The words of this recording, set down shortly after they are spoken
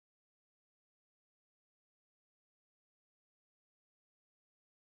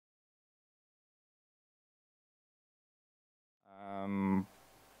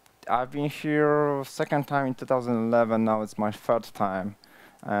I've been here second time in 2011. Now it's my third time,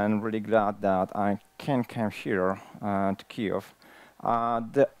 and really glad that I can come here to Kiev.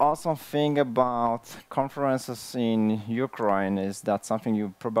 The awesome thing about conferences in Ukraine is that something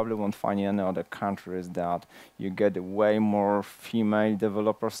you probably won't find in any other country is that you get way more female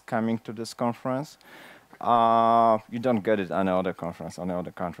developers coming to this conference. You don't get it any other conference, any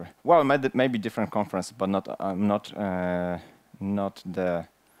other country. Well, maybe different conference, but not the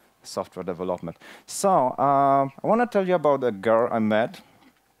software development. So I want to tell you about a girl I met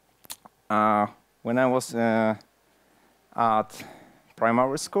when I was at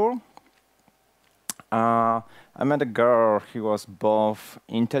primary school. I met a girl. She was both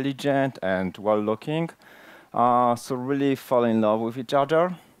intelligent and well-looking, so really fell in love with each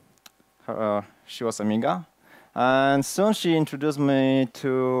other. She was Amiga, and soon she introduced me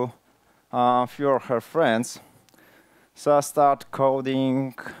to a few of her friends. So I started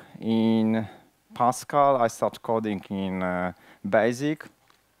coding in Pascal. I started coding in BASIC.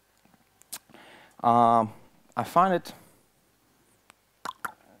 I find it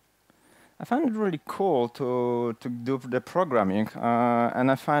really cool to do the programming, and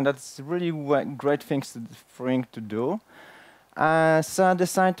I find that's really great things to do. So I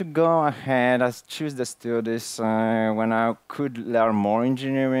decided to go ahead. I choose the studies when I could learn more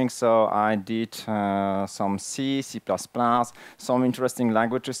engineering. So I did some C, C++, some interesting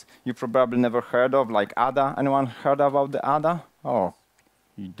languages you probably never heard of, like Ada. Anyone heard about the Ada? Oh,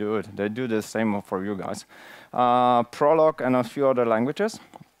 you do it. They do the same for you guys. Prolog and a few other languages.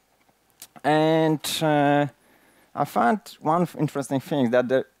 And I found one interesting thing, that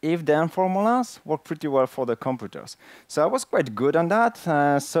the if-then formulas work pretty well for the computers. So I was quite good on that,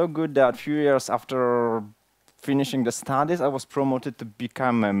 so good that a few years after finishing the studies, I was promoted to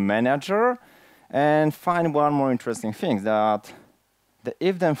become a manager, and find one more interesting thing, that the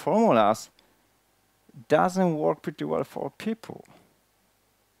if-then formulas doesn't work pretty well for people.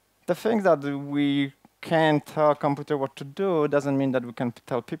 The thing that we can tell a computer what to do doesn't mean that we can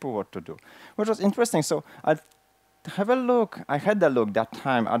tell people what to do, which was interesting. So I had a look that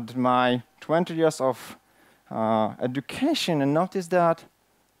time at my 20 years of education and noticed that,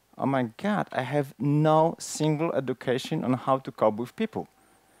 oh my God, I have no single education on how to cope with people.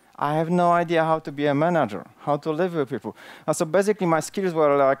 I have no idea how to be a manager, how to live with people. So basically my skills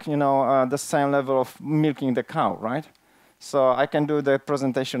were like, the same level of milking the cow, right? So I can do the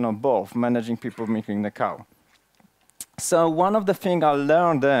presentation of both, managing people, milking the cow. So one of the things I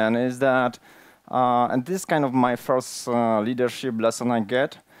learned then is that, and this is kind of my first leadership lesson I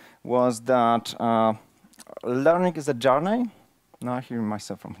get, was that learning is a journey. Now I hear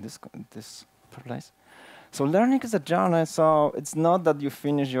myself from this place. So learning is a journey, so it's not that you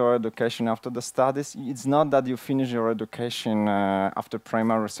finish your education after the studies. It's not that you finish your education after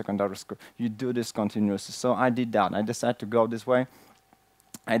primary or secondary school. You do this continuously. So I did that. I decided to go this way.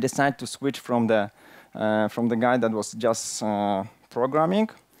 I decided to switch from the guy that was just programming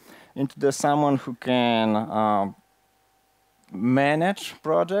into someone who can manage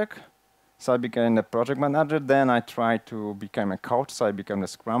project. So I became a project manager. Then I tried to become a coach, so I became a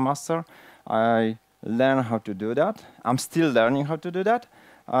Scrum Master. I learned how to do that. I'm still learning how to do that.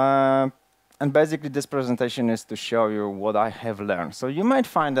 And basically, this presentation is to show you what I have learned. So you might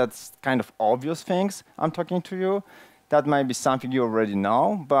find that's kind of obvious things I'm talking to you. That might be something you already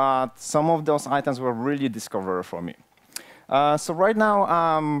know, but some of those items were really discovery for me. So right now,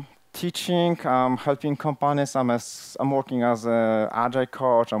 I'm teaching, helping companies. I'm working as an agile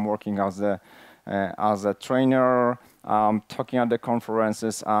coach. I'm working as a trainer. Talking at the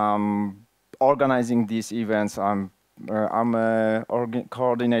conferences. Organizing these events. I'm a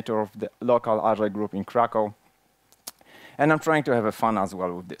coordinator of the local agile group in Krakow, and I'm trying to have fun as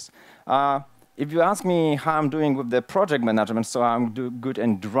well with this. If you ask me how I'm doing with the project management, so I'm good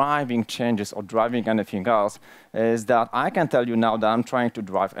in driving changes or driving anything else, is that I can tell you now that I'm trying to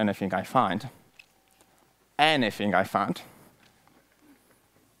drive anything I find. Anything I find.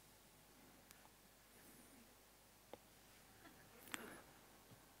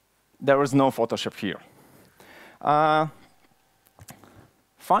 There is no Photoshop here.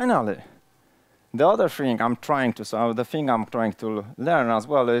 Finally, the other thing I'm trying to learn as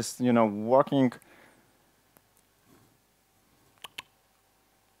well is, working.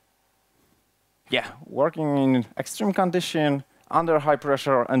 Working in extreme condition, under high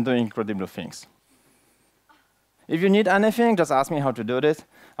pressure, and doing incredible things. If you need anything, just ask me how to do this.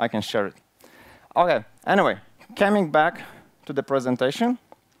 I can share it. Okay. Anyway, coming back to the presentation.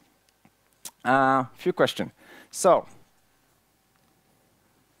 Few questions. So,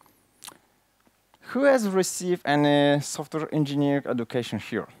 Who has received any software engineering education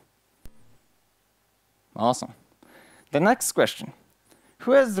here? Awesome. The next question.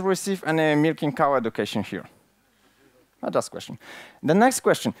 Who has received any milking cow education here? Not just question. The next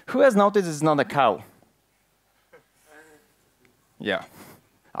question. Who has noticed it's not a cow? Yeah,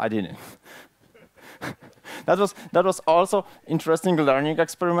 I didn't. that was also interesting learning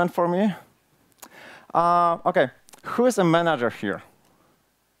experiment for me. OK, who is a manager here?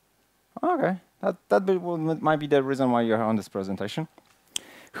 OK, might be the reason why you're on this presentation.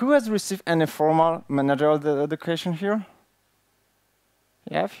 Who has received any formal managerial education here?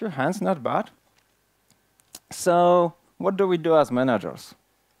 Yeah, a few hands, not bad. So what do we do as managers?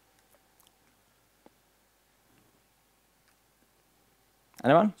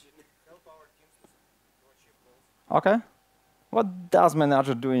 Anyone? OK. What does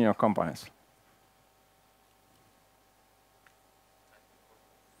manager do in your companies?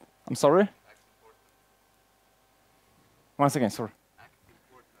 I'm sorry? Once again, sorry.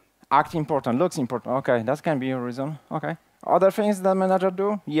 Act important, looks important. OK, that can be a reason. OK. Other things that manager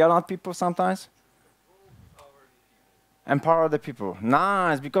do? Yell at people sometimes? Empower the people.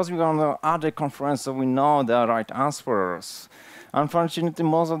 Nice, because we're on the RJ conference, so we know the right answers. Unfortunately,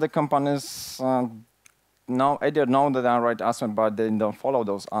 most of the companies either know that they are right answer, but they don't follow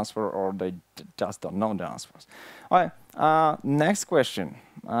those answers, or they just don't know the answers. All right, next question.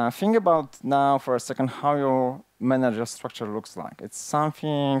 Think about now for a second how your manager structure looks like. It's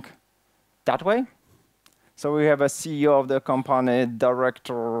something that way. So we have a CEO of the company,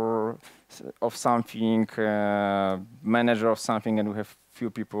 director of something, manager of something, and we have few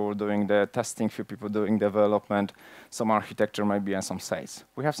people doing the testing, few people doing development, some architecture maybe, and some sales.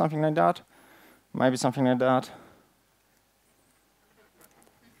 We have something like that? Maybe something like that?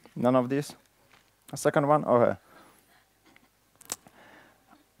 None of this? A second one? OK.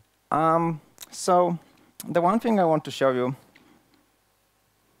 So the one thing I want to show you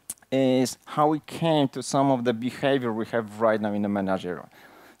is how we came to some of the behavior we have right now in the managerial.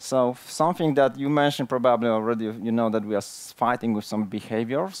 So something that you mentioned probably already, you know that we are fighting with some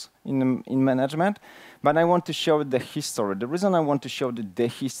behaviors in management. But I want to show the history. The reason I want to show the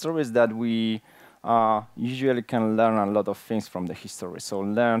history is that we usually can learn a lot of things from the history. So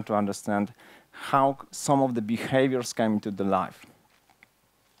learn to understand how some of the behaviors came into the life.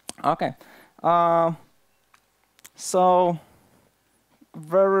 OK. So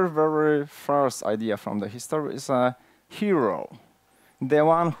very first idea from the history is a hero, the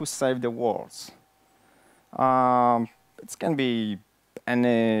one who saved the world. It can be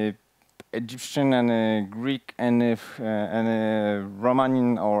any Egyptian, any Greek, any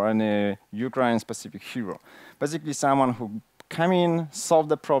Romanian, or any Ukraine-specific hero. Basically, someone who came in, solved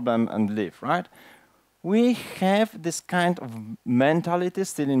the problem, and leave, right? We have this kind of mentality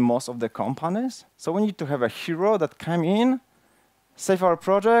still in most of the companies. So we need to have a hero that come in, save our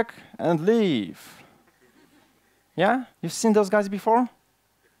project, and leave. Yeah? You've seen those guys before?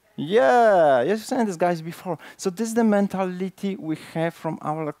 Yeah, you've seen these guys before. So this is the mentality we have from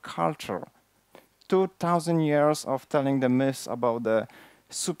our culture. 2,000 years of telling the myths about the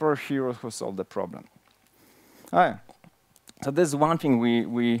superheroes who solve the problem. All right. So this is one thing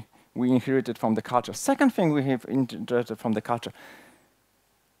we inherited from the culture. Second thing we have inherited from the culture.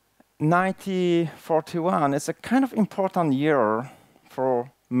 1941 is a kind of important year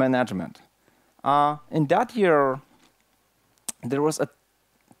for management. In that year, there was a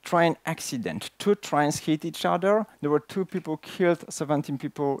train accident. 2 trains hit each other. There were 2 people killed, 17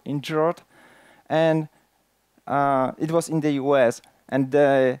 people injured. And it was in the US. And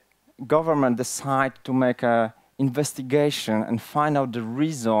the government decided to make an investigation and find out the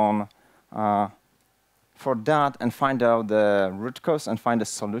reason for that, and find out the root cause and find a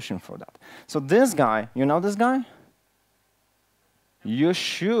solution for that. So this guy, you know this guy? You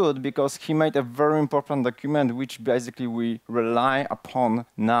should, because he made a very important document which basically we rely upon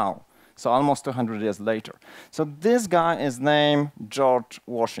now, so almost 200 years later. So this guy is named George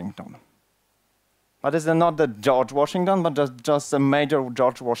Washington. But it's not the George Washington, but just a major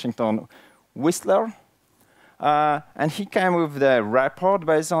George Washington Whistler. And he came with the report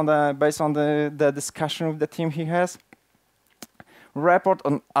based on the discussion with the team he has. Report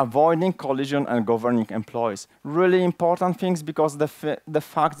on avoiding collision and governing employees. Really important things, because the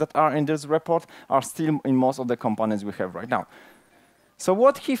facts that are in this report are still in most of the companies we have right now. So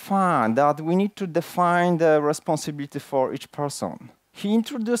what he found, that we need to define the responsibility for each person. He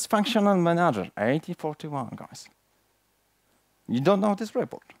introduced functional manager, 1841, guys. You don't know this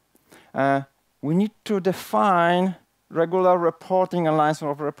report. We need to define regular reporting and lines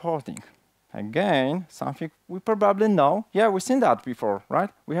of reporting. Again, something we probably know. Yeah, we've seen that before, right?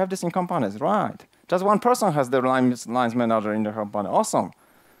 We have this in companies, right? Just one person has the lines manager in the company. Awesome.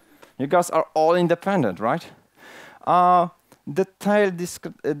 You guys are all independent, right? Detailed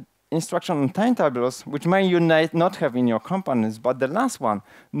instruction on timetables, which may you not have in your companies, but the last one,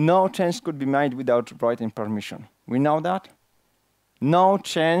 no change could be made without writing permission. We know that? No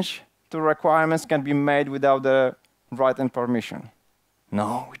change to requirements can be made without the writing permission.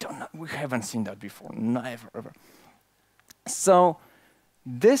 No, we don't know. We haven't seen that before. Never, ever. So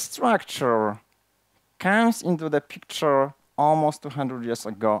this structure comes into the picture almost 200 years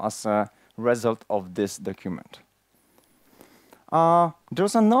ago as a result of this document.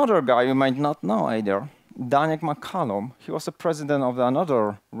 There's another guy you might not know either, Daniel McCallum. He was a president of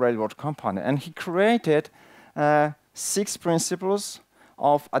another railroad company, and he created 6 principles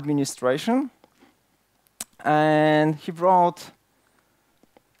of administration. And he wrote,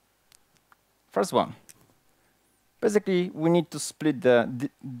 first one, basically we need to split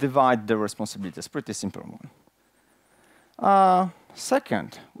divide the responsibilities, pretty simple one.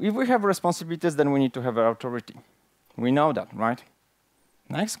 Second, if we have responsibilities, then we need to have authority. We know that, right?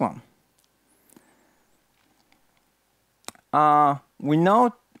 Next one.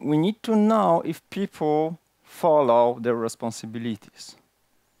 We need to know if people follow their responsibilities.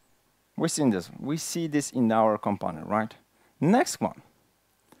 We see this in our company, right? Next one.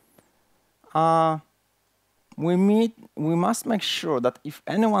 We must make sure that if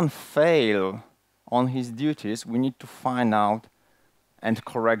anyone fails on his duties, we need to find out and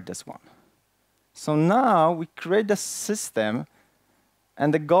correct this one. So now we create a system,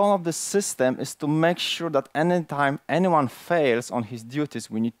 and the goal of the system is to make sure that anytime anyone fails on his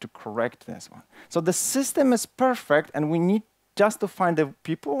duties, we need to correct this one. So the system is perfect, and we need just to find the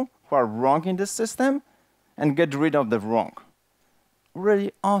people who are wrong in the system and get rid of the wrong.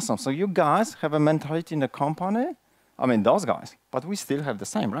 Really awesome. So you guys have a mentality in the company. I mean, those guys, but we still have the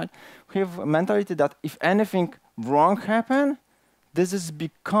same, right? We have a mentality that if anything wrong happens, this is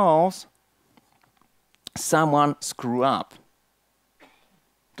because someone screwed up.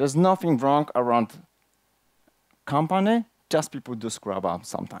 There's nothing wrong around company, just people do screw up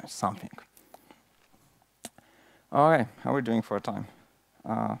sometimes, something. Okay, how are we doing for time?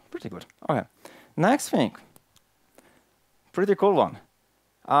 Pretty good. Okay, next thing. Pretty cool one.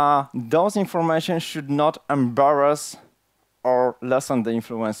 Those information should not embarrass or lessen the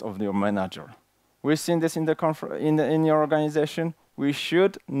influence of your manager. We've seen this in your organization. We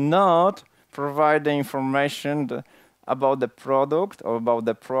should not provide the information about the product or about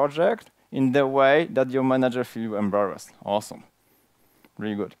the project in the way that your manager feels embarrassed. Awesome.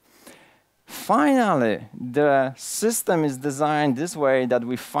 Really good. Finally, the system is designed this way that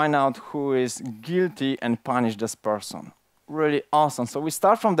we find out who is guilty and punish this person. Really awesome. So we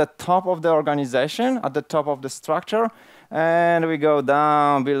start from the top of the organization, at the top of the structure, and we go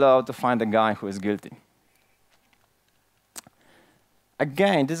down below to find the guy who is guilty.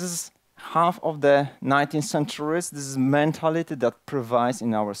 Again, this is half of the 19th century. This is mentality that prevails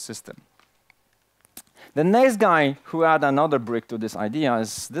in our system. The next guy who added another brick to this idea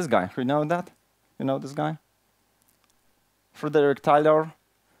is this guy. You know that? You know this guy? Frederick Taylor,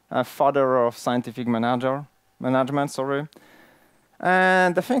 father of scientific management.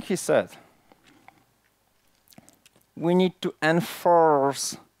 And the thing he said, we need to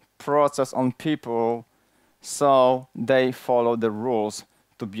enforce process on people so they follow the rules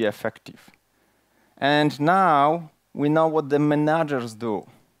to be effective. And now we know what the managers do.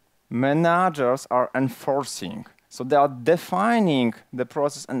 Managers are enforcing. So they are defining the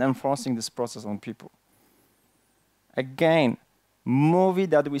process and enforcing this process on people. Again, movie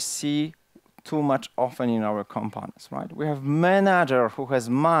that we see too much often in our companies, right? We have manager who has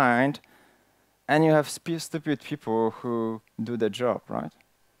mind, and you have stupid people who do the job, right?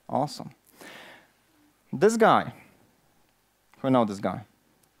 Awesome. This guy, who know this guy?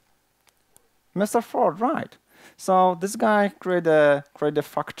 Mr. Ford, right? So this guy created a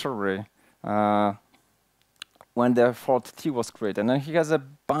factory when the Ford T was created, and he has a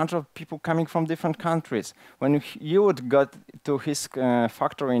bunch of people coming from different countries. When you would go to his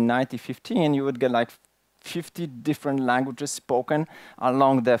factory in 1915, you would get like 50 different languages spoken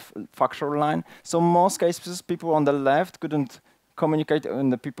along the factory line. So most cases, people on the left couldn't communicate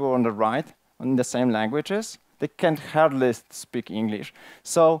with the people on the right in the same languages. They can't hardly speak English.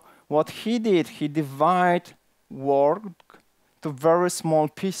 So what he did, he divided work to very small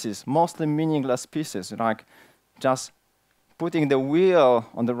pieces, mostly meaningless pieces, like just putting the wheel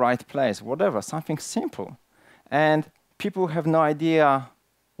on the right place, whatever, something simple. And people have no idea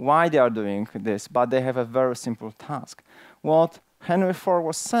why they are doing this, but they have a very simple task. What Henry Ford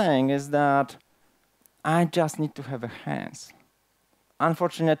was saying is that I just need to have a hands.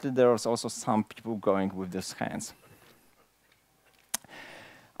 unfortunately, there's also some people going with these hands.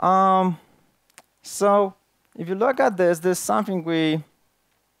 So if you look at this, there's something we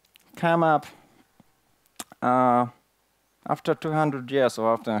came up after 200 years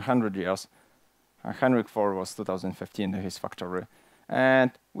or after 100 years. Henrik Ford was 2015 in his factory.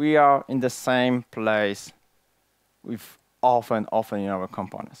 And we are in the same place with often in our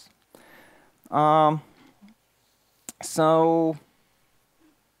companies. So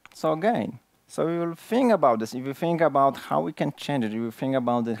again, so we will think about this. If you think about how we can change it, if you think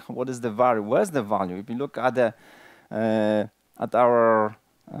about what is the value, where's the value? If you look at the at our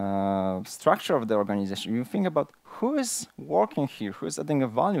structure of the organization, you think about who is working here, who is adding a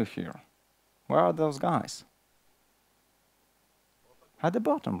value here. Where are those guys? At the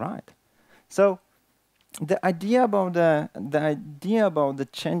bottom, right? So the idea about the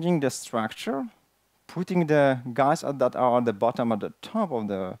changing the structure, putting the guys that are at the bottom at the top of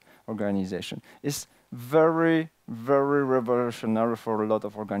the organization is very, very revolutionary for a lot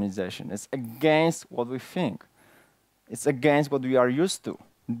of organizations. It's against what we think. It's against what we are used to.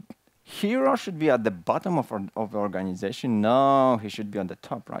 Hero should be at the bottom of the organization. No, he should be on the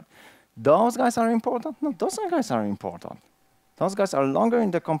top, right? Those guys are important? No, those guys are important. Those guys are longer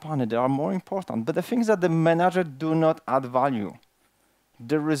in the company. They are more important. But the thing is that the manager do not add value.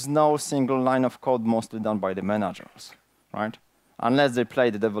 There is no single line of code mostly done by the managers, right? Unless they play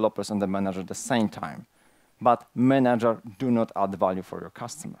the developers and the manager at the same time. But manager do not add value for your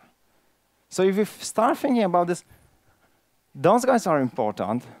customer. So if you start thinking about this, those guys are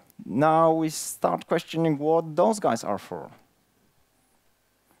important. Now we start questioning what those guys are for.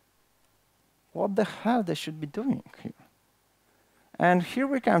 What the hell they should be doing here? And here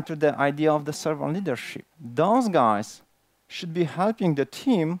we come to the idea of the servant leadership. Those guys should be helping the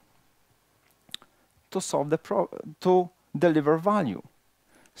team to solve to deliver value.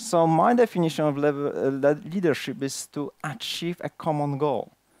 So my definition of leadership is to achieve a common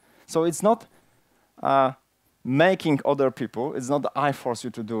goal. So it's not making other people. It's not that I force you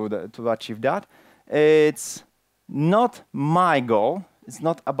to do to achieve that. It's not my goal. It's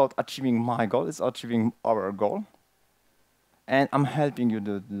not about achieving my goal. It's achieving our goal. And I'm helping you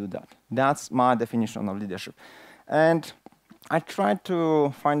to do that. That's my definition of leadership. And I tried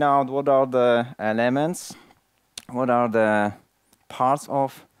to find out what are the elements, what are the parts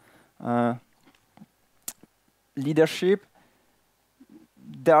of leadership.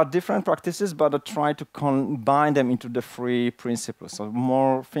 There are different practices, but I try to combine them into the three principles. So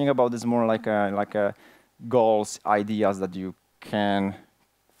more think about this more like a goals, ideas that you can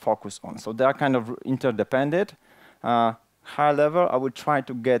focus on. So they are kind of interdependent. High level, I will try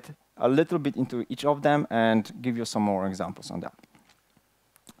to get a little bit into each of them and give you some more examples on that.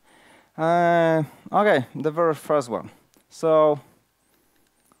 Okay, the very first one. So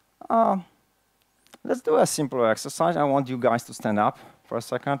let's do a simple exercise. I want you guys to stand up for a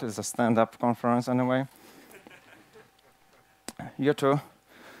second. It's a stand-up conference anyway. You too.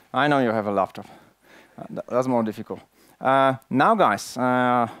 I know you have a laptop. That's more difficult. Now, guys,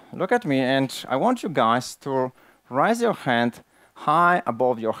 look at me, and I want you guys to raise your hand high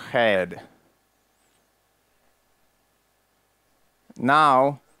above your head.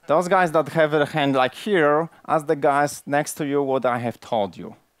 Now, those guys that have a hand like here, ask the guys next to you what I have told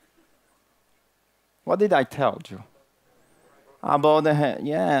you. What did I tell you? About the head.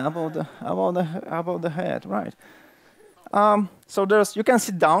 Yeah, about the head, right. So you can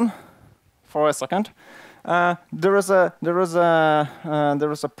sit down for a second. There is a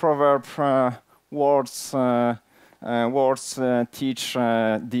proverb, words teach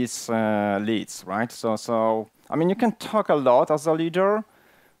these leads, right? So I mean, you can talk a lot as a leader,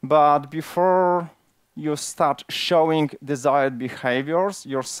 but before you start showing desired behaviors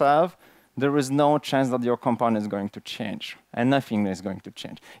yourself, there is no chance that your company is going to change, and nothing is going to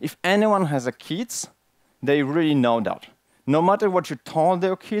change. If anyone has a kids, they really know that. No matter what you told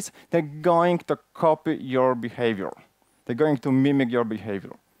their kids, they're going to copy your behavior. They're going to mimic your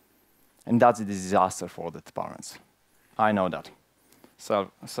behavior. And that's a disaster for the parents. I know that.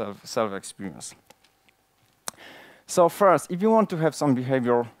 Self-experience. So first, if you want to have some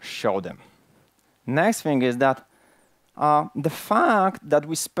behavior, show them. Next thing is that the fact that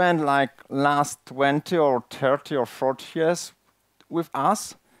we spend like last 20 or 30 or 40 years with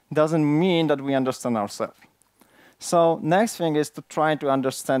us doesn't mean that we understand ourselves. So next thing is to try to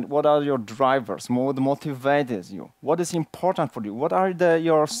understand what are your drivers, what motivates you, what is important for you, what are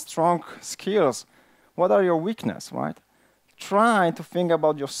your strong skills, what are your weaknesses, right? Try to think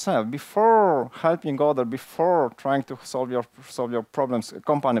about yourself before helping others, before trying to solve your problems,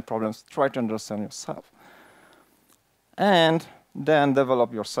 company problems. Try to understand yourself. And then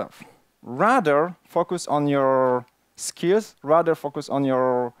develop yourself. Rather, focus on your skills, rather focus on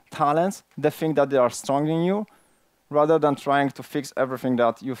your talents, the thing that they are strong in you, rather than trying to fix everything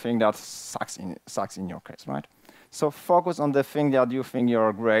that you think that sucks in your case, right? So focus on the thing that you think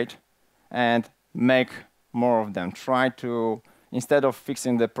you're great and make more of them. Try to, instead of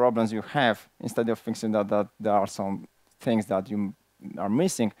fixing the problems you have, instead of fixing that there are some things that you are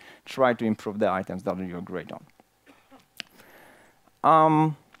missing, try to improve the items that you're great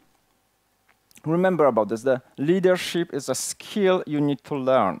on. Remember about this, the leadership is a skill you need to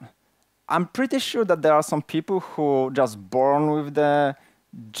learn. I'm pretty sure that there are some people who just born with the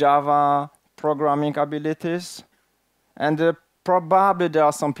Java programming abilities, and probably there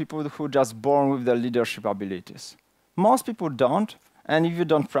are some people who just born with the leadership abilities. Most people don't, and if you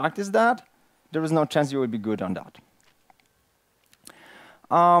don't practice that, there is no chance you will be good on that.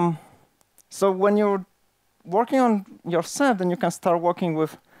 So when you're working on yourself, then you can start working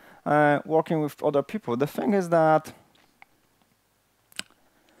with other people. The thing is that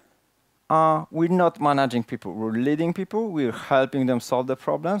we're not managing people. We're leading people. We're helping them solve the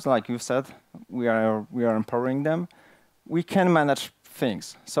problems. Like you said, we are empowering them. We can manage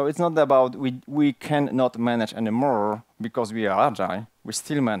things. So it's not about we cannot manage anymore because we are agile. We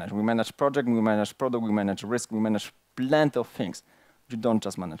still manage. We manage project, we manage product, we manage risk, we manage plenty of things. You don't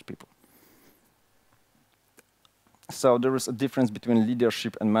just manage people. So there is a difference between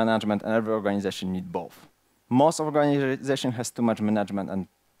leadership and management, and every organization needs both. Most organization has too much management and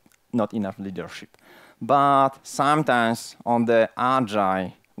not enough leadership. But sometimes on the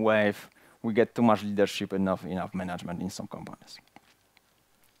agile wave, we get too much leadership and not enough management in some companies.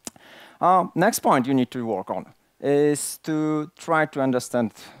 Next point you need to work on is to try to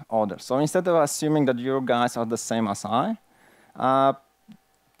understand others. So instead of assuming that you guys are the same as I,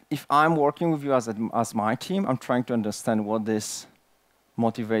 if I'm working with you as my team, I'm trying to understand what is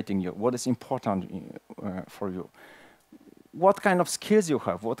motivating you, what is important for you, what kind of skills you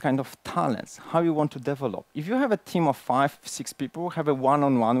have, what kind of talents, how you want to develop. If you have a team of 5, 6 people, have a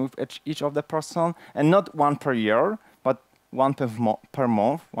one-on-one with each of the person, and not one per year, but one per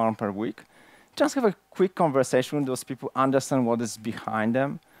month, one per week, just have a quick conversation with those people, understand what is behind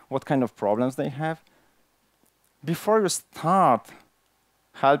them, what kind of problems they have. Before you start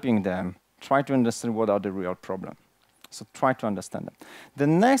helping them, try to understand what are the real problems. So try to understand them. The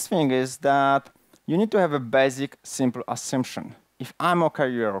next thing is that you need to have a basic, simple assumption. If I'm okay,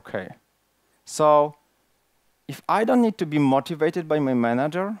 you're okay. So if I don't need to be motivated by my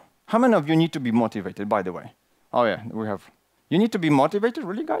manager, how many of you need to be motivated, by the way? Oh yeah, we have. You need to be motivated,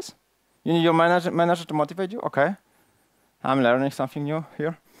 really, guys? You need your manager to motivate you? Okay. I'm learning something new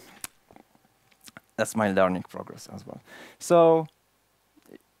here. That's my learning progress as well. So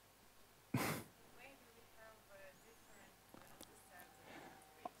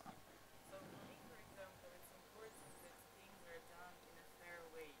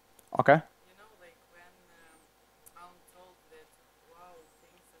okay. You know, like when I'm told that, wow,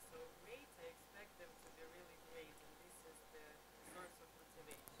 things are so great, I expect them to be really great, and this is the source of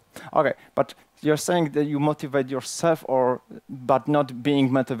motivation. Okay, but you're saying that you motivate yourself, but not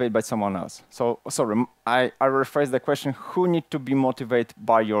being motivated by someone else. So, sorry, I rephrase the question: who need to be motivated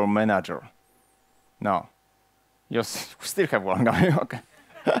by your manager? No, you still have one guy. Okay.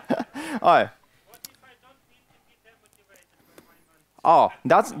 All right. Oh,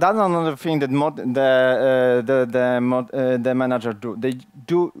 that's another thing that the manager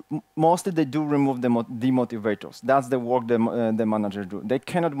do. Mostly they do remove the demotivators. That's the work the manager do. They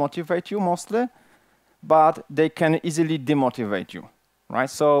cannot motivate you mostly, but they can easily demotivate you,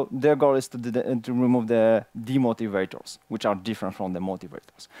 right? So their goal is to remove the demotivators, which are different from the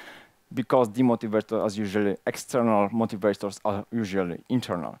motivators, because demotivators are usually external, motivators are usually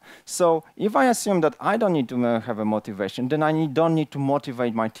internal. So if I assume that I don't need to have a motivation, then I don't need to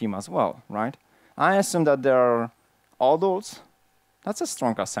motivate my team as well, right? I assume that there are adults. That's a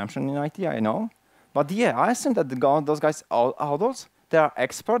strong assumption in IT, I know. But yeah, I assume that those guys are adults. They are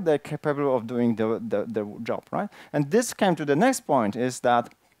experts. They're capable of doing the job, right? And this came to the next point, is that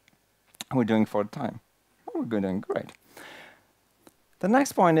we're doing for time. We're doing great. The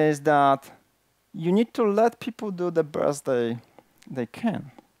next point is that you need to let people do the best they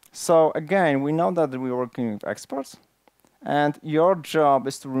can. So again, we know that we're working with experts, and your job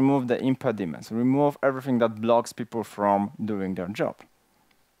is to remove the impediments, remove everything that blocks people from doing their job.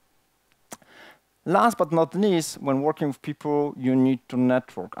 Last but not least, when working with people, you need to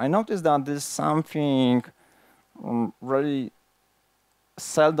network. I noticed that this is something really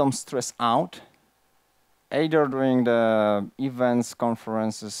seldom stressed out, either during the events,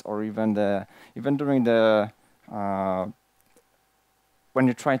 conferences, or even during the when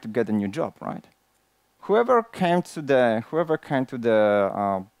you try to get a new job, right? Whoever came to the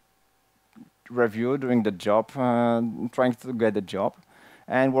review during the job, trying to get a job,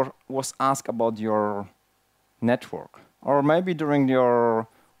 and was asked about your network, or maybe during your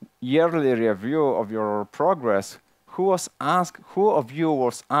yearly review of your progress, who of you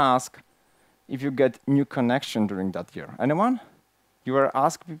was asked if you get new connection during that year? Anyone? You were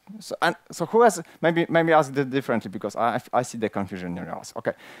asked. So who has maybe ask it differently, because I see the confusion in your eyes.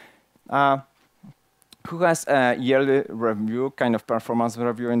 Okay. Who has a yearly review, kind of performance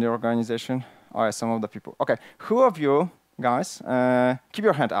review in the organization? Oh, yeah, some of the people. Okay. Who of you guys keep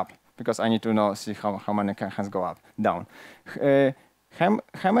your hand up, because I need to see how many hands go up, down.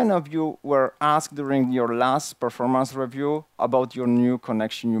 How many of you were asked during your last performance review about your new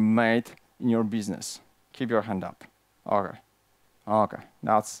connection you made in your business? Keep your hand up. Okay. Okay.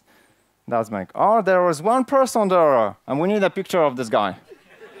 That's my. Oh, there was one person there, and we need a picture of this guy.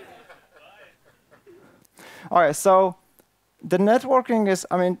 All right. So the networking is.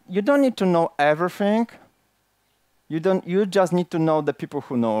 I mean, you don't need to know everything. You just need to know the people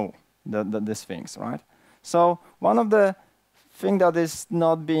who know these things, right? So one of the things that is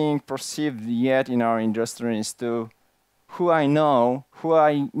not being perceived yet in our industry is who I know, who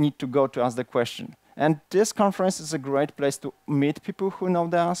I need to go to ask the question. And this conference is a great place to meet people who know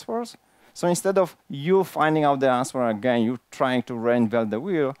the answers. So instead of you finding out the answer again, you trying to reinvent the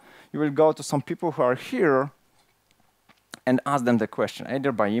wheel, you will go to some people who are here and ask them the question,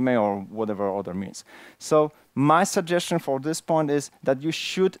 either by email or whatever other means. So my suggestion for this point is that you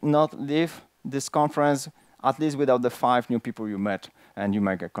should not leave this conference at least without the 5 new people you met and you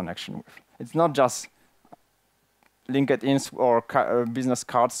make a connection with. It's not just LinkedIn or business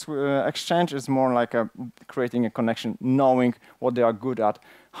cards exchange. It's more like creating a connection, knowing what they are good at,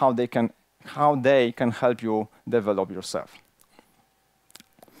 how they can help you develop yourself.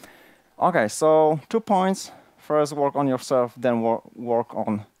 Okay, so 2 points. First, work on yourself, then work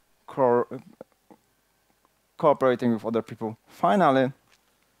on cooperating with other people. Finally,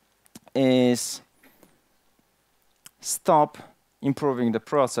 is stop improving the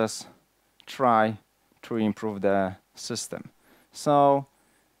process, try to improve the system. So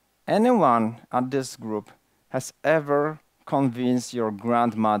anyone at this group has ever convinced your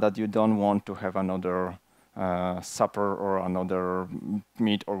grandma that you don't want to have another supper or another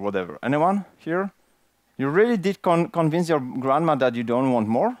meat or whatever? Anyone here? You really did convince your grandma that you don't want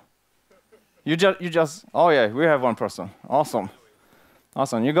more? You just oh yeah, we have one person. Awesome.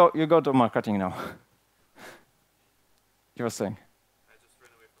 Awesome. You go to marketing now. You were saying? I just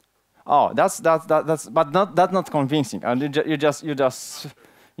ran away from her. Oh, that's not convincing. You just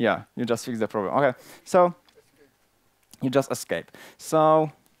fix the problem. Okay, so you just escape.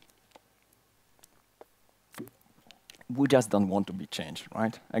 So we just don't want to be changed,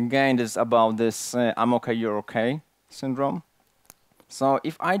 right? Again, this is about this I'm okay, you're okay syndrome. So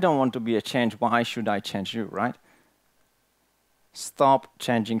if I don't want to be a change, why should I change you, right? Stop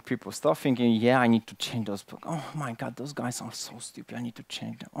changing people. Stop thinking, yeah, I need to change those people. Oh my God, those guys are so stupid. I need to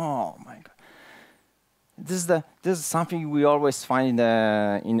change them. Oh my God. This is something we always find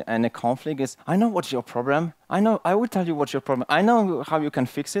in any conflict is, I know what's your problem. I will tell you what's your problem. I know how you can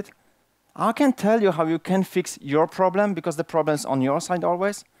fix it. I can tell you how you can fix your problem because the problem is on your side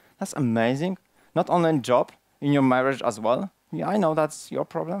always. That's amazing. Not only in job, in your marriage as well. Yeah, I know that's your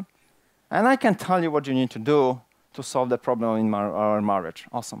problem. And I can tell you what you need to do to solve the problem in our marriage.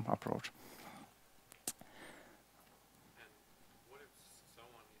 Awesome approach. And what if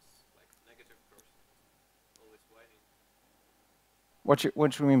someone is like a negative person, always whining? What do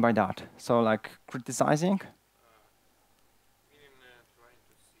you mean by that? So like criticizing? Meaning trying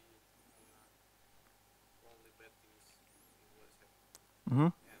to see only bad things in what is happening. Mm-hmm.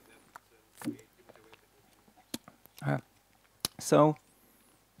 And that demotivated me. So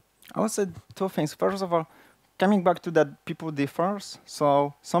I would say 2 things. First of all, coming back to that people differs.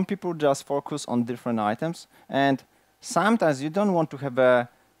 So some people just focus on different items. And sometimes you don't want to have a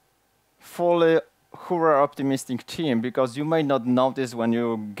fully hurrah optimistic team because you may not notice when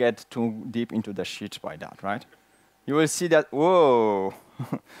you get too deep into the shit by that, right? You will see that, whoa,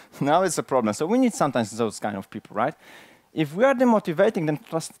 now it's a problem. So we need sometimes those kind of people, right? If we are demotivating, then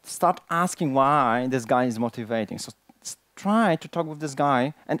just start asking why this guy is motivating. So try to talk with this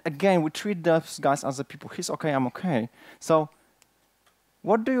guy. And again, we treat those guys as the people. He's okay, I'm okay. So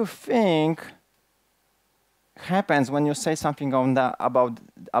what do you think happens when you say something on that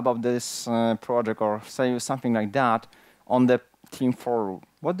about this project or say something like that on the team forum?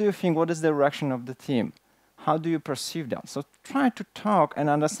 What do you think? What is the reaction of the team? How do you perceive that? So try to talk and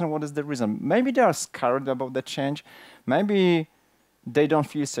understand what is the reason. Maybe they are scared about the change. Maybe they don't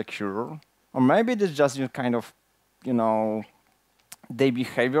feel secure, or maybe it's just your kind of, you know, their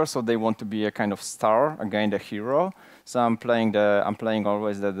behavior, so they want to be a kind of star, again, the hero. So I'm playing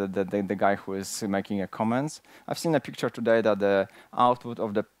always the guy who is making a comments. I've seen a picture today that the output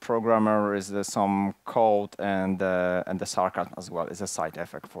of the programmer is some code and the sarcasm as well is a side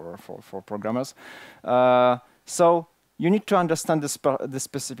effect for programmers. So you need to understand the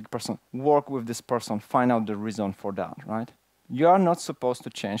specific person, work with this person, find out the reason for that, right? You are not supposed to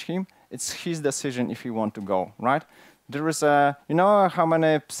change him. It's his decision if he wants to go, right? There is a, you know how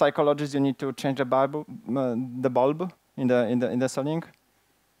many psychologists you need to change the bulb in the ceiling?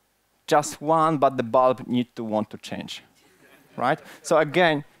 Just one, but the bulb need to want to change, right? So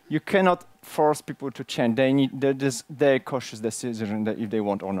again, you cannot force people to change. They need their cautious decision if they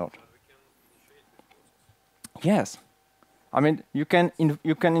want or not. Yes, I mean you can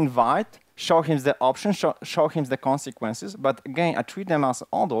invite, show him the options, show him the consequences. But again, I treat them as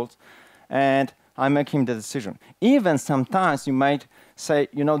adults, and I make him the decision. Even sometimes you might say,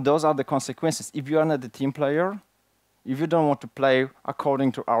 you know, those are the consequences. If you are not a team player, if you don't want to play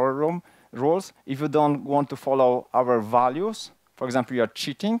according to our rules, if you don't want to follow our values, for example, you are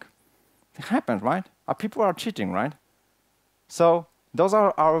cheating, it happens, right? People are cheating, right? So those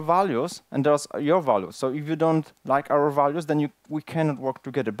are our values, and those are your values. So if you don't like our values, then we cannot work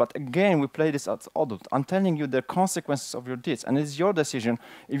together. But again, we play this as adults. I'm telling you the consequences of your deeds, and it's your decision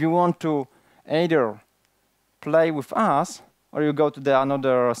if you want to either play with us or you go to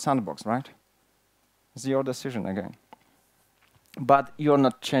another sandbox, right? It's your decision again. But you're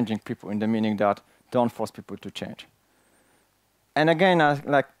not changing people in the meaning that don't force people to change. And again,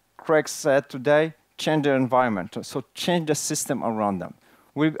 like Craig said today, change the environment. So change the system around them.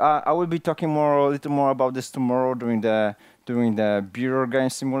 I will be talking a little more about this tomorrow during the beer game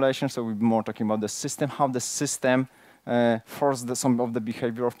simulation. So we'll be more talking about the system, how the system force some of the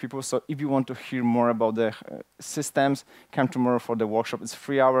behavior of people. So if you want to hear more about the systems, come tomorrow for the workshop. It's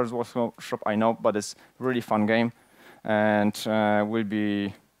 3 hours workshop, I know, but it's a really fun game. And we'll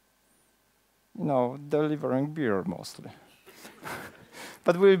be, you know, delivering beer mostly.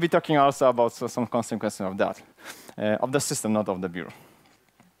 But we'll be talking also about some consequences of that, of the system, not of the beer,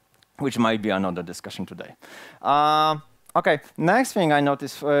 which might be another discussion today. Okay, next thing I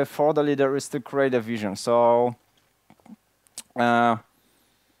noticed for the leader is to create a vision. So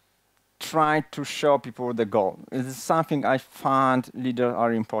try to show people the goal. It is something I find leaders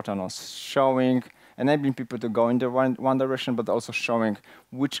are important on showing, enabling people to go in the one direction, but also showing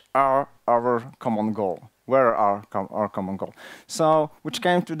which are our common goal. Where are our common goal? So, which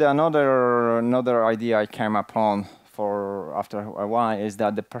came to another idea I came upon after a while is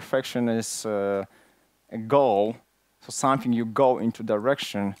that the perfection is a goal. So something you go into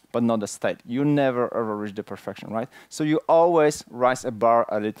direction, but not a state. You never ever reach the perfection, right? So you always raise a bar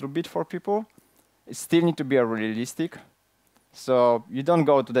a little bit for people. It still need to be realistic. So you don't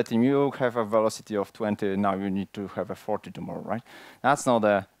go to the team. You have a velocity of 20. Now you need to have a 40 tomorrow, right? That's not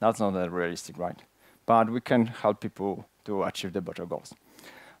realistic, right? But we can help people to achieve the better goals.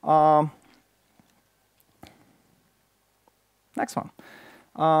 Next one.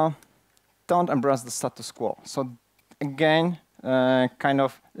 Don't embrace the status quo. So again,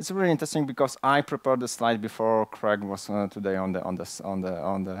 it's really interesting because I prepared the slide before Craig was today on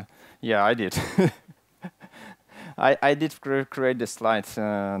the. Yeah, I did. I did create the slides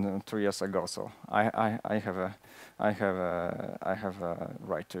 3 years ago, so I have a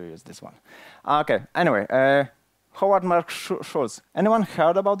right to use this one. Okay. Anyway, Howard Mark Schultz. Anyone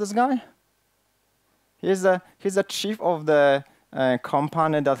heard about this guy? He's a chief of the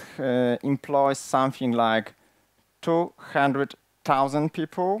company that employs something like 200,000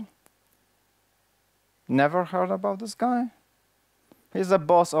 people. Never heard about this guy? He's the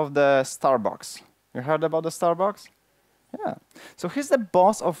boss of the Starbucks. You heard about the Starbucks? Yeah. So he's the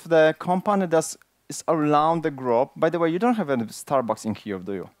boss of the company that is around the globe. By the way, you don't have a Starbucks in Kyiv,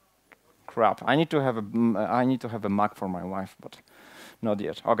 do you? Crap. I need to have a Mac for my wife, but not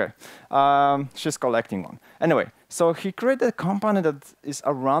yet. Okay. She's collecting one. Anyway, so he created a company that is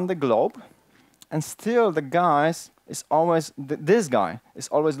around the globe. And still, this guy is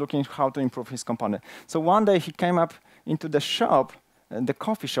always looking how to improve his company. So one day he came up into the shop, the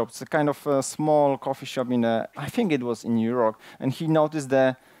coffee shop. It's a kind of a small coffee shop I think it was in Europe, and he noticed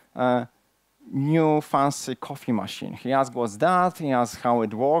the new fancy coffee machine. He asked, "What's that?" He asked how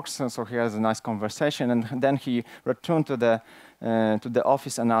it works, and so he has a nice conversation, and then he returned to the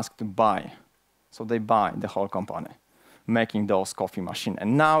office and asked to buy. So they buy the whole company, making those coffee machine.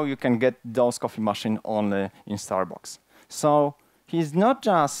 And now you can get those coffee machine only in Starbucks. So he's not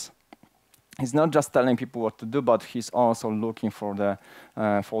just he's not just telling people what to do, but he's also looking for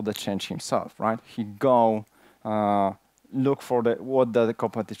the change himself, right? He go look for what the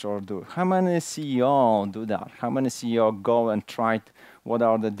competitor do. How many CEO do that? How many CEO go and try what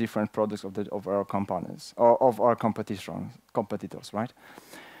are the different products of our companies or of our competitors, right?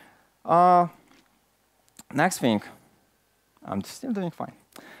 Next thing, I'm still doing fine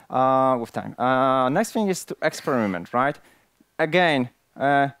with time. Next thing is to experiment, right? Again,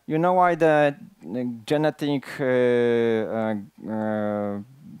 you know why the genetic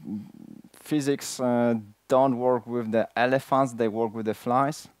physics don't work with the elephants, they work with the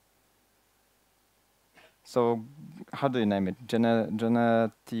flies? So how do you name it?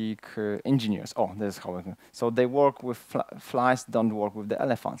 Genetic engineers. Oh, this is how it. So they work with flies, don't work with the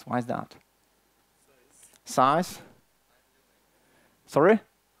elephants. Why is that? Size? Sorry?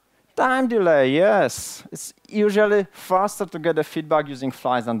 Time delay, yes. It's usually faster to get the feedback using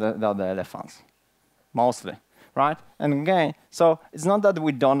flies than the elephants, mostly, right? And again, so it's not that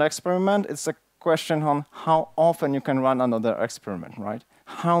we don't experiment, it's a question on how often you can run another experiment, right?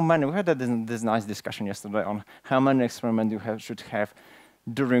 How many, we had this nice discussion yesterday on how many experiments you should have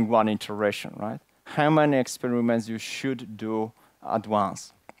during one iteration, right? How many experiments you should do at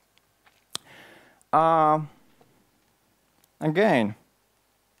once.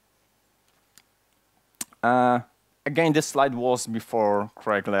 Again, this slide was before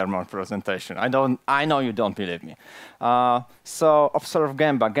Craig Lerman's presentation. I know you don't believe me. So observe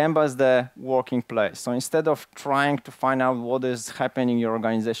Gemba. Gemba is the working place. So instead of trying to find out what is happening in your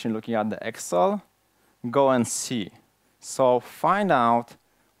organization looking at the Excel, go and see. So find out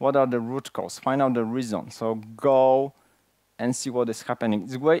what are the root cause, find out the reason. So go and see what is happening.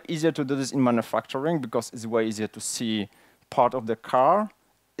 It's way easier to do this in manufacturing because it's way easier to see part of the car.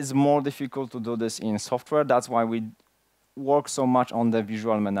 It's more difficult to do this in software. That's why we work so much on the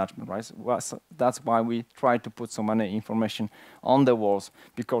visual management, right? So that's why we try to put so many information on the walls,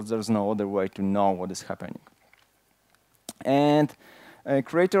 because there's no other way to know what is happening. And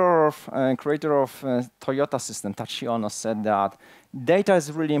creator of Toyota system, Tachi Ono, said that data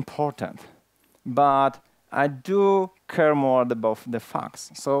is really important, but I do care more about the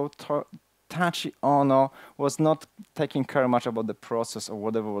facts. So Tachi Ono was not taking care much about the process or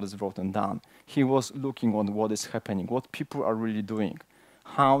whatever was written down. He was looking on what is happening, what people are really doing,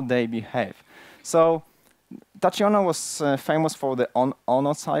 how they behave. So Tachi Ono was famous for the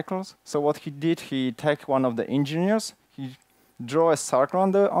Ono cycles. So what he did, he take one of the engineers, he drew a circle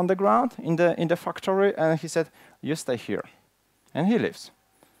on the ground in the factory, and he said, "You stay here," and he leaves.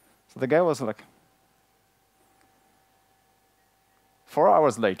 So the guy was like, 4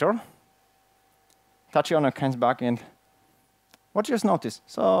 hours later, Tachi Ono comes back and, what you just noticed?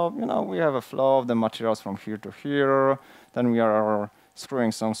 So, you know, we have a flow of the materials from here to here, then we are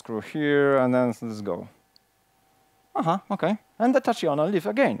screwing some screw here, and then let's go. Okay. And the Tachi Ono leave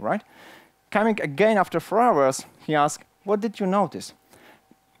again, right? Coming again after 4 hours, he asked, what did you notice?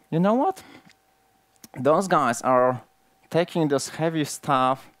 You know what? Those guys are taking this heavy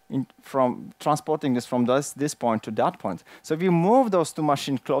stuff from transporting this from this point to that point. So if you move those two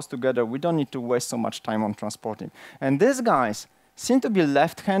machines close together, we don't need to waste so much time on transporting. And these guys seem to be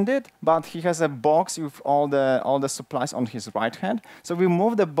left-handed, but he has a box with all the supplies on his right hand. So we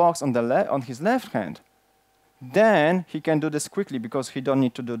move the box on his left hand. Then he can do this quickly because he don't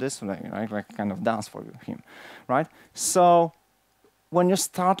need to do this, right? Like kind of dance for him, right? So when you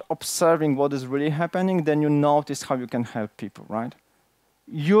start observing what is really happening, then you notice how you can help people, right?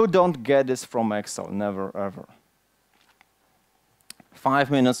 You don't get this from Excel, never, ever. 5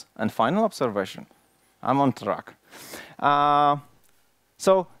 minutes and final observation. I'm on track.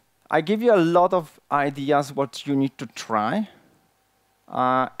 So I give you a lot of ideas what you need to try.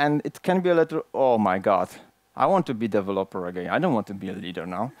 And it can be a little, oh my God, I want to be developer again. I don't want to be a leader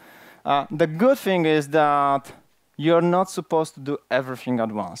now. The good thing is that you're not supposed to do everything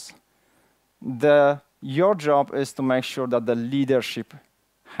at once. Your job is to make sure that the leadership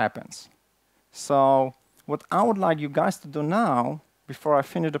happens. So what I would like you guys to do now, before I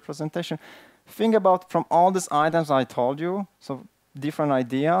finish the presentation, think about from all these items I told you, so different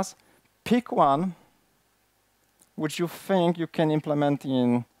ideas, pick one which you think you can implement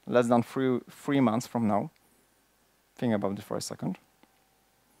in less than three months from now. Think about it for a second.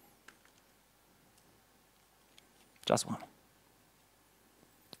 Just one.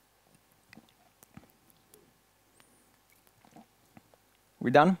 We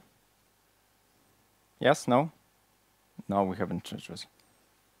done? Yes? No? No, we haven't changed this.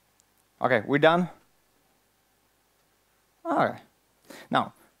 Okay, we done? Okay.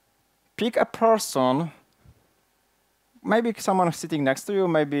 Now, pick a person maybe someone sitting next to you,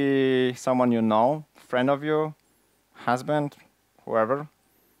 maybe someone you know, friend of you, husband, whoever,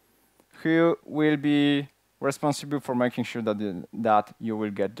 who will be responsible for making sure that you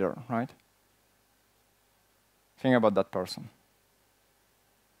will get there, right? Think about that person.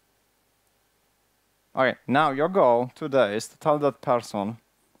 Okay, now your goal today is to tell that person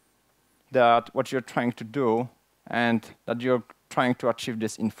that what you're trying to do and that you're trying to achieve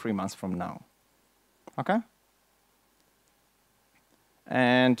this in 3 months from now. Okay?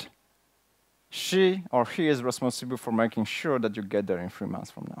 And she or he is responsible for making sure that you get there in 3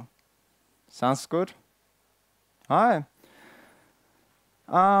 months from now. Sounds good? All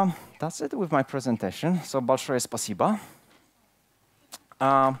right. That's it with my presentation. So большое спасибо.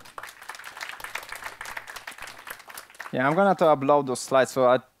 Yeah, I'm going to upload those slides.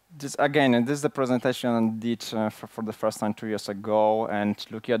 So this is the presentation I did for the first time 2 years ago. And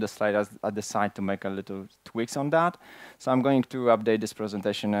looking at the slide, I decided to make a little tweaks on that. So I'm going to update this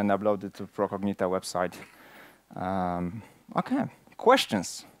presentation and upload it to Procognita website. OK,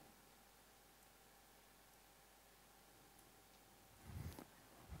 questions?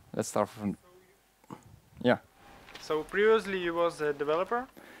 Let's start from, yeah. So previously you was a developer?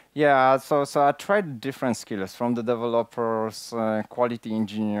 Yeah, so I tried different skills from the developers, quality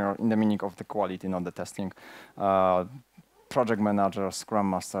engineer in the meaning of the quality, not the testing, project manager, scrum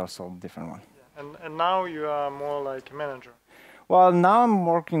master, so different one. Yeah. And now you are more like a manager? Well, now I'm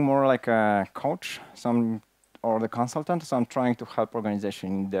working more like a coach, or the consultant, so I'm trying to help organization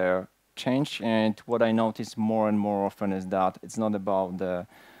in their change. And what I notice more and more often is that it's not about the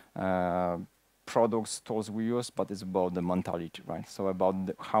products, tools we use, but it's about the mentality, right? So about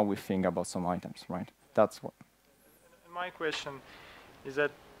how we think about some items, right? That's what. And my question is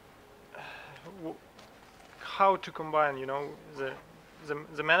that how to combine, you know,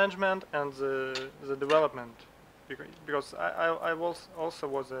 the management and the development, because I also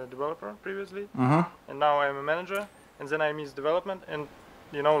was a developer previously, and now I'm a manager, and then I miss development, and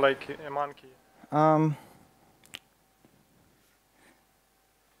you know, like a monkey.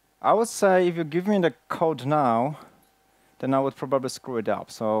 I would say if you give me the code now, then I would probably screw it up.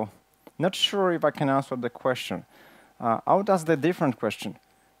 So not sure if I can answer the question. I would ask the different question.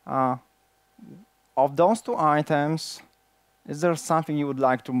 Of those two items, is there something you would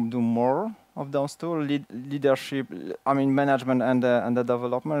like to do more of those two? Leadership, I mean management and the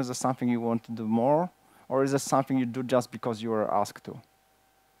development, is there something you want to do more? Or is it something you do just because you were asked to?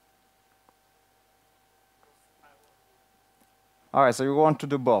 All right, so you want to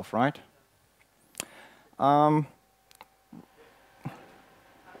do both, right? I will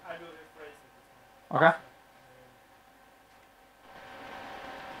rephrase it. Okay.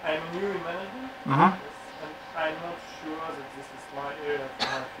 I'm new in management, yes, and I'm not sure that this is my area for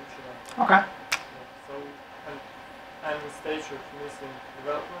my future. Okay. Yeah, so I'm in stage of missing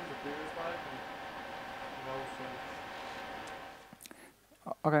development, the previous life, and you know,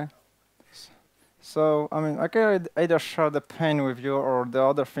 so. Okay. So, I mean, I can either share the pain with you, or the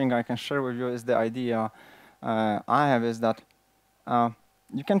other thing I can share with you is the idea I have is that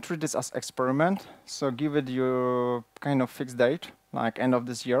you can treat this as experiment. So give it your kind of fixed date, like end of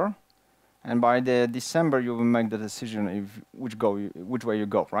this year. And by the December, you will make the decision which way you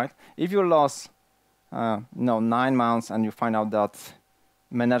go, right? If you lost 9 months and you find out that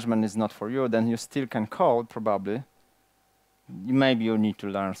management is not for you, then you still can code, probably. Maybe you need to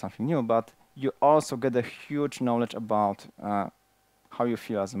learn something new, but you also get a huge knowledge about how you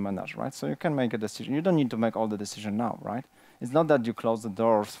feel as a manager, right? So you can make a decision. You don't need to make all the decision now, right? It's not that you close the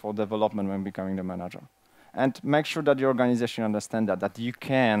doors for development when becoming the manager. And make sure that your organization understands that you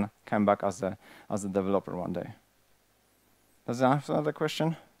can come back as a developer one day. Does that answer the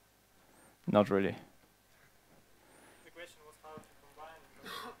question? Not really. The question was how to combine.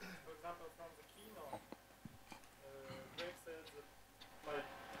 For example, from the keynote, Greg says that like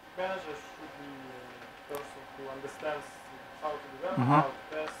managers should be a person who understands how to develop, how to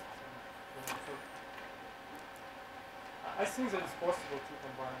test. And, you know, so I think that it's possible to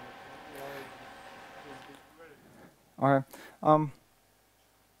combine it. You know, Okay.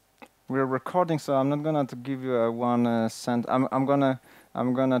 We're recording, so I'm not gonna to give you a one cent. I'm gonna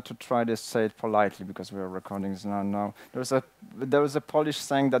to try to say it politely because we're recording this now. There is a Polish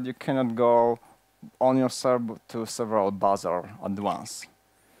saying that you cannot go on yourself to several bazaar at once.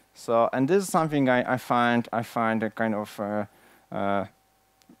 So, and this is something I find a kind of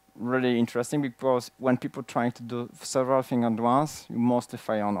really interesting, because when people trying to do several things at once, you mostly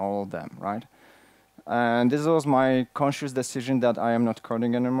fail on all of them, right? And this was my conscious decision that I am not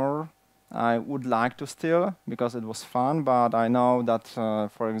coding anymore. I would like to still, because it was fun, but I know that,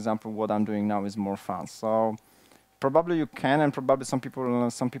 for example, what I'm doing now is more fun. So Probably you can, and probably some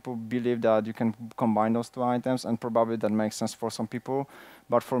people believe that you can combine those two items, and probably that makes sense for some people.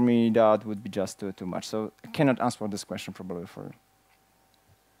 But for me, that would be just too much. So I cannot answer this question probably for you.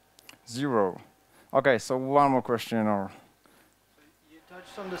 0. Okay, so one more question or. So you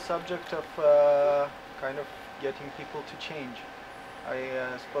touched on the subject of kind of getting people to change.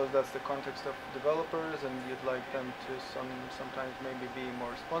 I suppose that's the context of developers, and you'd like them to sometimes maybe be more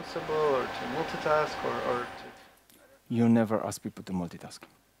responsible or to multitask or to. You never ask people to multitask.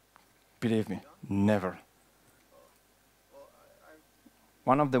 Believe me, never.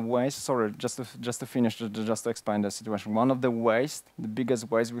 One of the ways, sorry, just to finish, just to explain the situation. One of the ways, the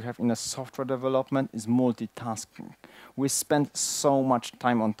biggest ways we have in a software development is multitasking. We spend so much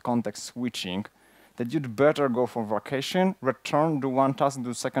time on context switching that you'd better go for vacation, return, do one task,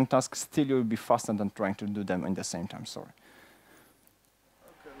 do second task, still you'll be faster than trying to do them in the same time, sorry.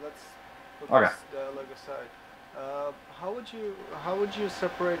 Okay, let's put Okay. this dialogue aside. How would you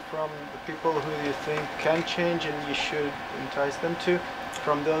separate from the people who you think can change and you should entice them to,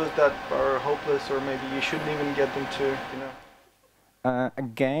 from those that are hopeless or maybe you shouldn't even get them to, you know?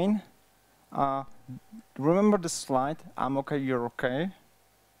 Again, remember the slide, I'm okay, you're okay.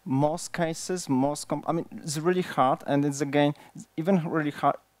 Most cases, I mean, it's really hard, and it's again, it's even really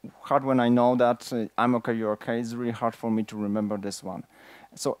hard when I know that I'm okay, you're okay. It's really hard for me to remember this one.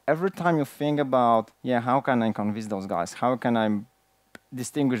 So every time you think about, yeah, how can I convince those guys? How can I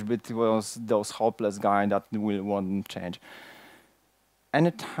distinguish between those hopeless guys that won't change?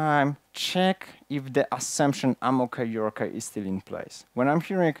 Anytime, check if the assumption I'm okay, you're okay is still in place. When I'm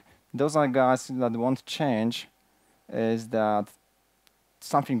hearing those are guys that won't change, is that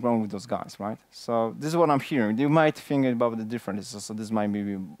something wrong with those guys, right? So this is what I'm hearing. You might think about the differences, so this might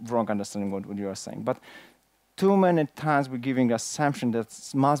be wrong understanding what you are saying. But too many times we're giving assumption that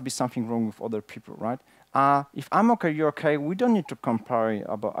must be something wrong with other people, right? If I'm okay, you're okay, we don't need to compare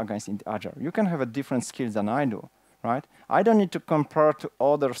against Agile. You can have a different skills than I do, right? I don't need to compare to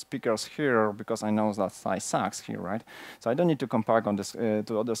other speakers here because I know that I sucks here, right? So I don't need to compare on this,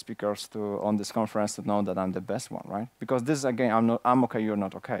 to other speakers on this conference to know that I'm the best one, right? Because this, again, I'm okay, you're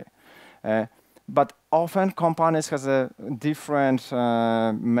not okay. But often companies has a different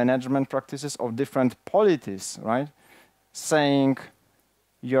management practices or different policies, right? Saying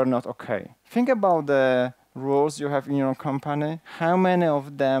you're not okay. Think about the rules you have in your company. How many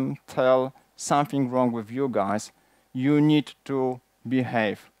of them tell something wrong with you guys? You need to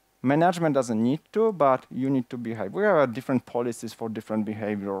behave. Management doesn't need to, but you need to behave. We have different policies for different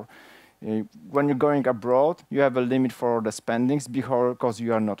behavior. When you're going abroad, you have a limit for the spendings because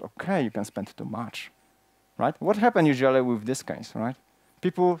you are not okay. You can spend too much, right? What happens usually with this case, right?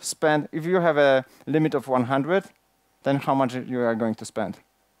 People spend, if you have a limit of 100, then how much you are going to spend?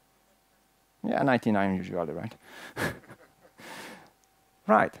 Yeah, 99 usually, right?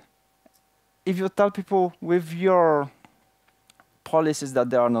 Right. If you tell people with your policies that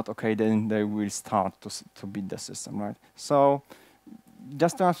they are not okay, then they will start to beat the system, right? So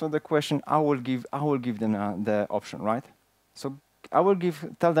just to answer the question, I will give them the option, right? So I will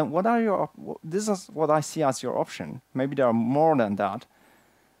tell them what are your. This is what I see as your option. Maybe there are more than that,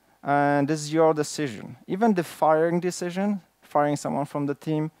 and this is your decision. Even the firing decision, firing someone from the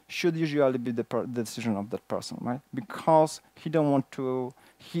team, should usually be the decision of that person, right? Because he don't want to.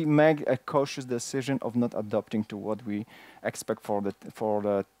 He make a cautious decision of not adopting to what we expect for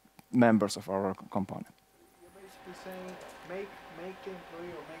the members of our company. You're basically saying make the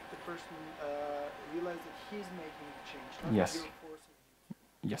employee or make the person realize that he's making the change, not Yes. that you're forcing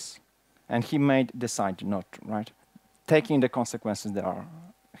him. Yes, and he may decide not to, right? Taking the consequences that are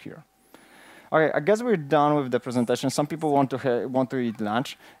here. Okay, I guess we're done with the presentation. Some people want to eat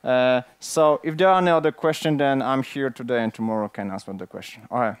lunch. So if there are any other questions, then I'm here today and tomorrow can answer the question.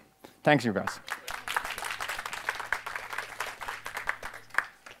 All right, thanks you guys.